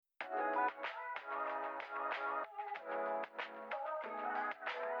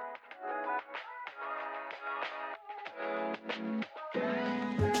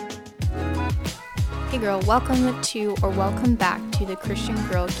Hey girl, welcome back to the Christian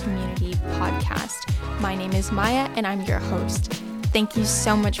Girl Community Podcast. My name is Maya and I'm your host. Thank you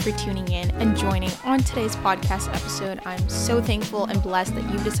so much for tuning in and joining on today's podcast episode. I'm so thankful and blessed that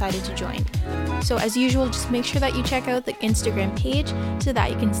you've decided to join. So as usual, just make sure that you check out the Instagram page so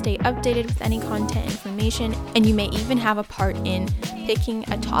that you can stay updated with any content information, and you may even have a part in picking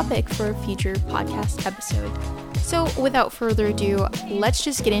a topic for a future podcast episode. So without further ado, let's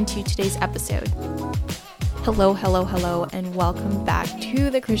just get into today's episode. Hello, and welcome back to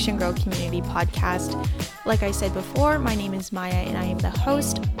the Christian Girl Community Podcast. Like I said before, my name is Maya and I am the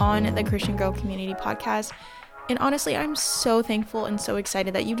host on the Christian Girl Community Podcast. And honestly, I'm so thankful and so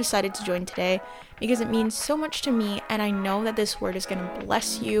excited that you decided to join today because it means so much to me, and I know that this word is going to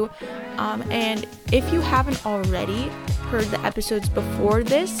bless you. And if you haven't already heard the episodes before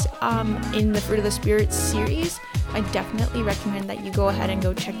this in the Fruit of the Spirit series, I definitely recommend that you go ahead and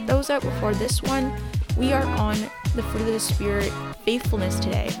go check those out before this one. We are on the Fruit of the Spirit faithfulness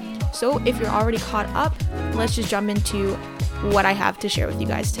today. So if you're already caught up, let's just jump into what I have to share with you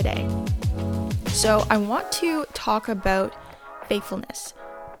guys today. So I want to talk about faithfulness,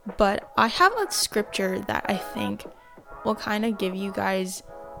 but I have a scripture that I think will kind of give you guys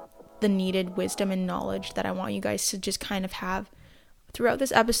the needed wisdom and knowledge that I want you guys to just kind of have throughout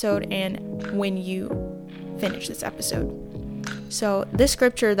this episode and when you finish this episode. So this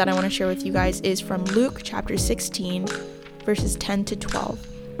scripture that I want to share with you guys is from Luke chapter 16, verses 10 to 12.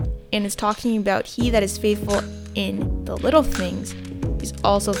 And it's talking about he that is faithful in the little things is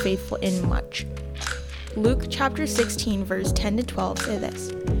also faithful in much. Luke chapter 16, verse 10 to 12 say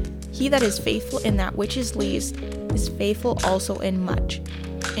this: He that is faithful in that which is least is faithful also in much.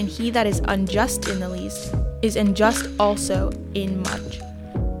 And he that is unjust in the least is unjust also in much.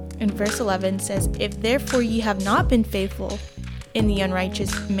 And verse 11 says, If therefore ye have not been faithful in the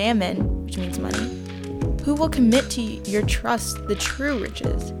unrighteous mammon, which means money, who will commit to your trust the true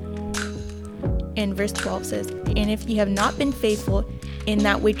riches? And verse 12 says, And if ye have not been faithful in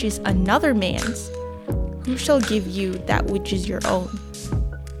that which is another man's, who shall give you that which is your own?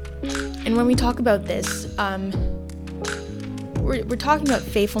 And when we talk about this, we're talking about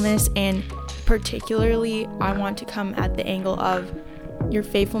faithfulness, and particularly I want to come at the angle of your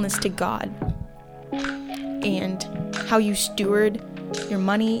faithfulness to God and how you steward your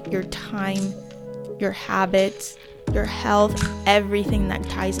money, your time, your habits, your health, everything that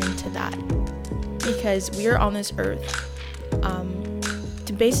ties into that. Because we are on this earth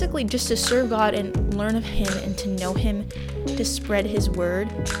to basically just to serve God and learn of Him and to know Him, to spread His word,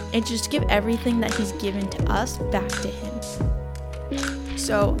 and just give everything that He's given to us back to Him.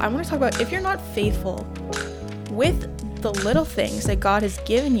 So I want to talk about, if you're not faithful with the little things that God has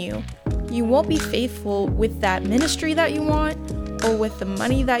given you, you won't be faithful with that ministry that you want, or with the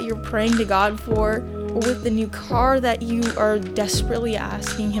money that you're praying to God for, or with the new car that you are desperately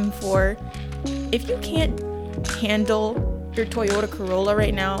asking Him for. If you can't handle your Toyota Corolla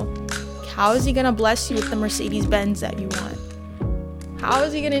right now, how is He gonna bless you with the Mercedes-Benz that you want? How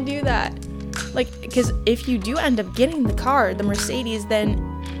is He gonna do that? Because if you do end up getting the car, the Mercedes, then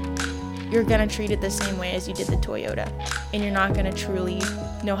you're gonna treat it the same way as you did the Toyota, and you're not gonna truly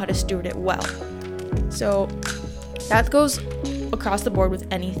know how to steward it well. So that goes across the board with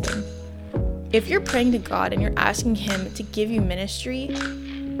anything. If you're praying to God and you're asking Him to give you ministry,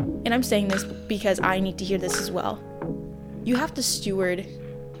 and I'm saying this because I need to hear this as well, you have to steward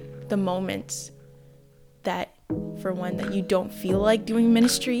the moments that, for one, that you don't feel like doing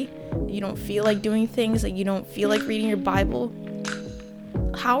ministry, you don't feel like doing things, like you don't feel like reading your Bible.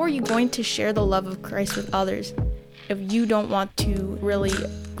 How are you going to share the love of Christ with others if you don't want to really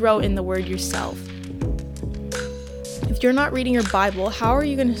grow in the Word yourself? If you're not reading your Bible, how are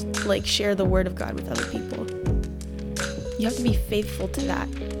you going to share the Word of God with other people? You have to be faithful to that.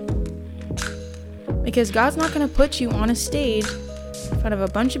 Because God's not going to put you on a stage in front of a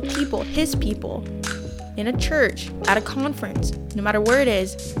bunch of people, His people, in a church, at a conference, no matter where it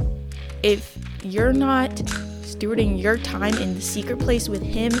is, if you're not stewarding your time in the secret place with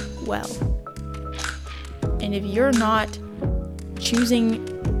Him well. And if you're not choosing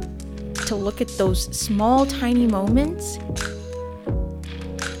to look at those small, tiny moments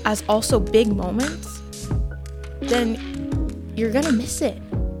as also big moments, then you're gonna miss it.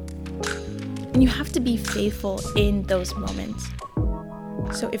 And you have to be faithful in those moments.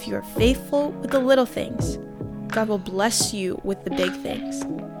 So if you are faithful with the little things, God will bless you with the big things.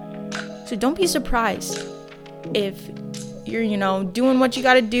 So don't be surprised if you're, doing what you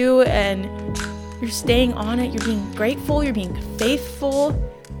gotta do and you're staying on it, you're being grateful, you're being faithful,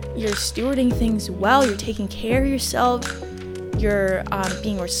 you're stewarding things well, you're taking care of yourself, You're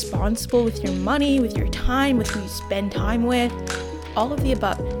being responsible with your money, with your time, with who you spend time with, all of the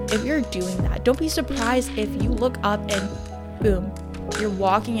above. If you're doing that, don't be surprised if you look up and boom, you're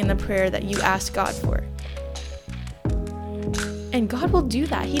walking in the prayer that you asked God for. And God will do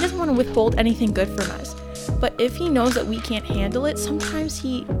that. He doesn't want to withhold anything good from us. But if he knows that we can't handle it, sometimes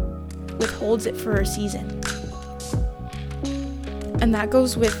he withholds it for a season. And that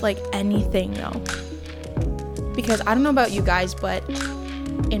goes with like anything though. Because I don't know about you guys, but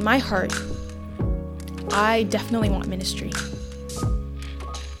in my heart, I definitely want ministry.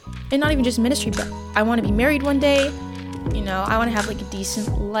 And not even just ministry, but I want to be married one day. You know, I want to have like a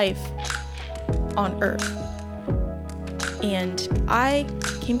decent life on earth. And I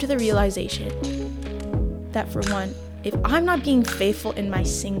came to the realization that for one, if I'm not being faithful in my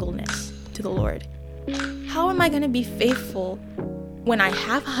singleness to the Lord, how am I going to be faithful when I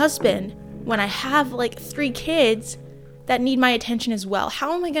have a husband, when I have like 3 kids that need my attention as well?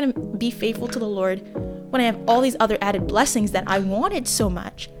 How am I going to be faithful to the Lord when I have all these other added blessings that I wanted so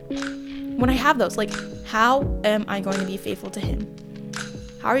much? When I have those, like, how am I going to be faithful to him?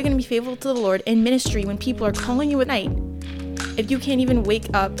 How are you going to be faithful to the Lord in ministry when people are calling you at night? If you can't even wake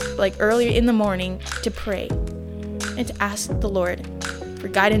up like earlier in the morning to pray and to ask the Lord for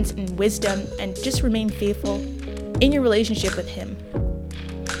guidance and wisdom and just remain faithful in your relationship with him.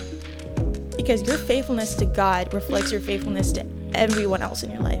 Because your faithfulness to God reflects your faithfulness to everyone else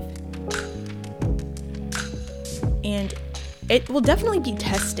in your life. And it will definitely be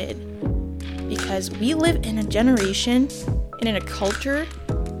tested because we live in a generation and in a culture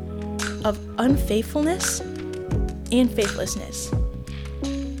of unfaithfulness and faithlessness.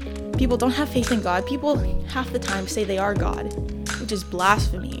 People don't have faith in God. People half the time say they are God, which is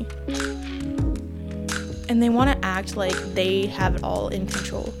blasphemy. And they want to act like they have it all in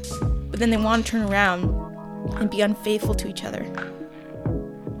control. But then they want to turn around and be unfaithful to each other.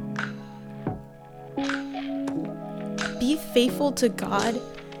 Be faithful to God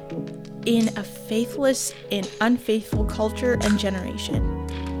in a faithless and unfaithful culture and generation.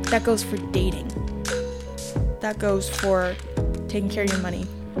 That goes for dating. That goes for taking care of your money.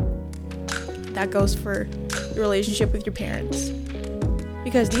 That goes for your relationship with your parents.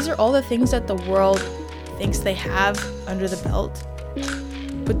 Because these are all the things that the world thinks they have under the belt,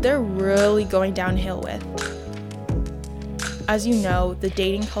 but they're really going downhill with. As you know, the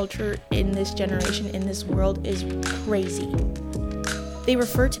dating culture in this generation, in this world, is crazy. They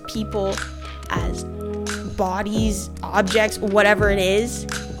refer to people as bodies, objects, whatever it is.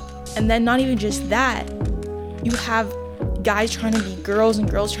 And then not even just that. You have guys trying to be girls and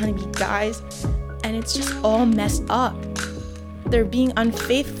girls trying to be guys. And it's just all messed up. They're being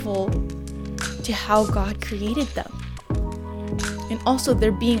unfaithful to how God created them. And also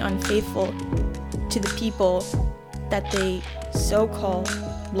they're being unfaithful to the people that they so-called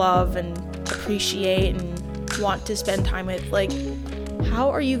love and appreciate and want to spend time with. Like, how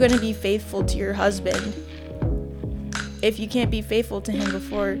are you going to be faithful to your husband if you can't be faithful to him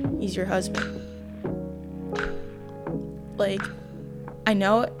before he's your husband? Like, I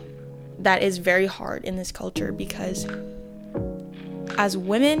know that is very hard in this culture because as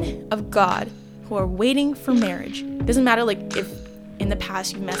women of God who are waiting for marriage, it doesn't matter like if in the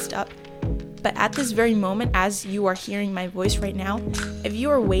past you messed up, but at this very moment, as you are hearing my voice right now, if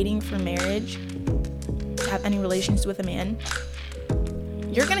you are waiting for marriage to have any relations with a man,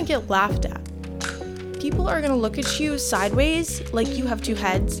 you're gonna get laughed at. People are gonna look at you sideways like you have 2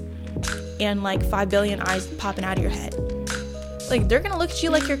 heads and like 5 billion eyes popping out of your head. Like, they're gonna look at you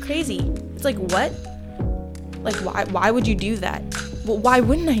like you're crazy. It's like, what? Like, why would you do that? Well, why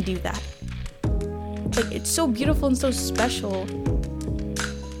wouldn't I do that? Like, it's so beautiful and so special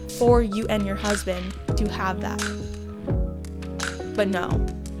for you and your husband to have that. But no,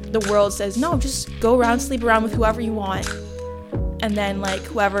 the world says, no, just go around, sleep around with whoever you want. And then, like,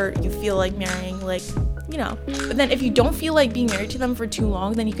 whoever you feel like marrying, like, you know. But then if you don't feel like being married to them for too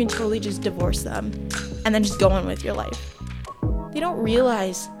long, then you can totally just divorce them and then just go on with your life. They don't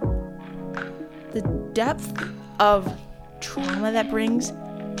realize the depth of trauma that brings,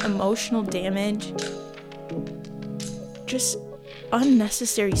 emotional damage, just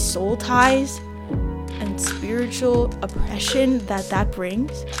unnecessary soul ties, and spiritual oppression that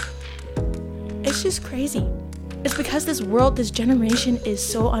brings. It's just crazy. It's because this world, this generation is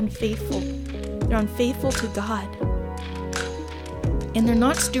so unfaithful. They're unfaithful to God. And they're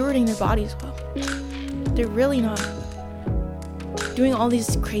not stewarding their bodies well. They're really not. Doing all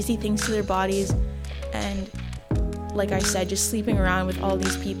these crazy things to their bodies and, like I said, just sleeping around with all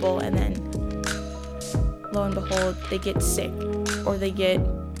these people, and then lo and behold, they get sick or they get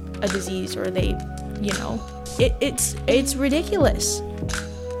a disease or they it's ridiculous.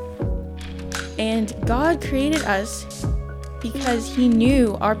 And God created us because he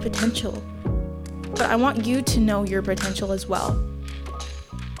knew our potential. But I want you to know your potential as well.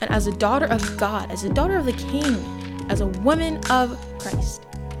 And as a daughter of God, as a daughter of the King, as a woman of Christ,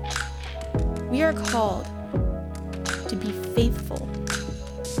 we are called to be faithful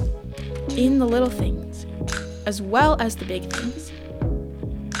in the little things as well as the big things.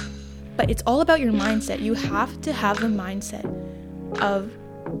 But it's all about your mindset. You have to have the mindset of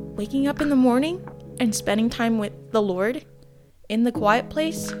waking up in the morning and spending time with the Lord in the quiet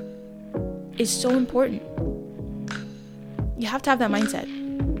place is so important. You have to have that mindset.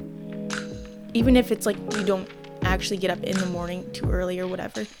 Even if it's like you don't actually get up in the morning too early or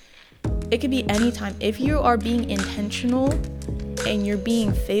whatever. It could be any time. If you are being intentional and you're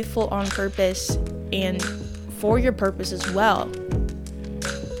being faithful on purpose and for your purpose as well,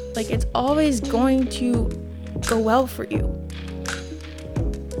 like it's always going to go well for you.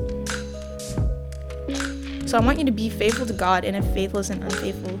 So I want you to be faithful to God in a faithless and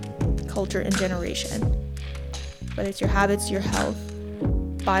unfaithful culture and generation. Whether it's your habits, your health,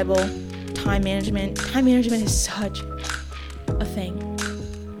 Bible, time management. Time management is such a thing.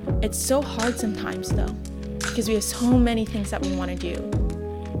 It's so hard sometimes though, because we have so many things that we want to do.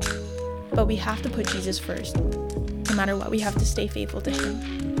 But we have to put Jesus first. No matter what, we have to stay faithful to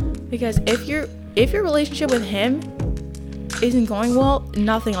him. Because if your relationship with him isn't going well,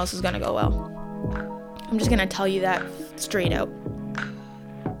 nothing else is going to go well. I'm just going to tell you that straight out.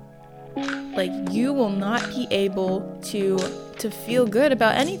 Like, you will not be able to feel good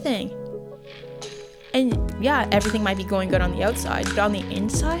about anything. And yeah, everything might be going good on the outside, but on the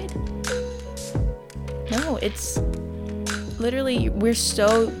inside, no, it's literally, we're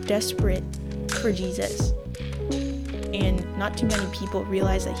so desperate for Jesus. And not too many people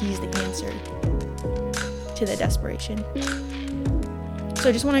realize that he's the answer to the desperation. So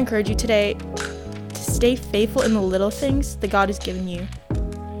I just want to encourage you today to stay faithful in the little things that God has given you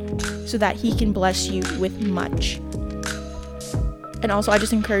so that he can bless you with much. And also, I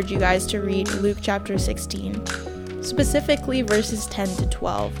just encourage you guys to read Luke chapter 16, specifically verses 10 to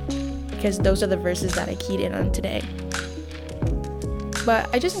 12, because those are the verses that I keyed in on today. But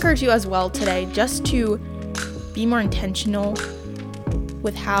I just encourage you as well today just to be more intentional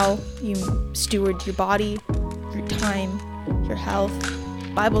with how you steward your body, your time, your health,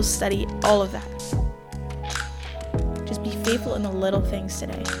 Bible study, all of that. Just be faithful in the little things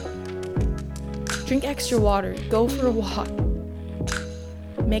today. Drink extra water, go for a walk.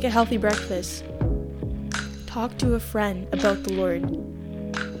 Make a healthy breakfast. Talk to a friend about the Lord.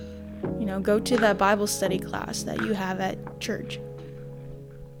 You know, go to the Bible study class that you have at church.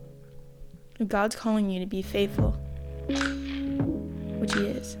 If God's calling you to be faithful, which he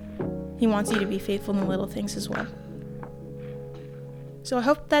is, he wants you to be faithful in the little things as well. So I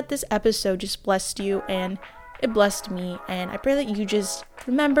hope that this episode just blessed you, and it blessed me, and I pray that you just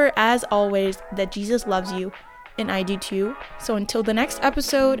remember, as always, that Jesus loves you, and I do too. So until the next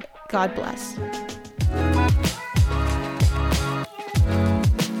episode, God bless.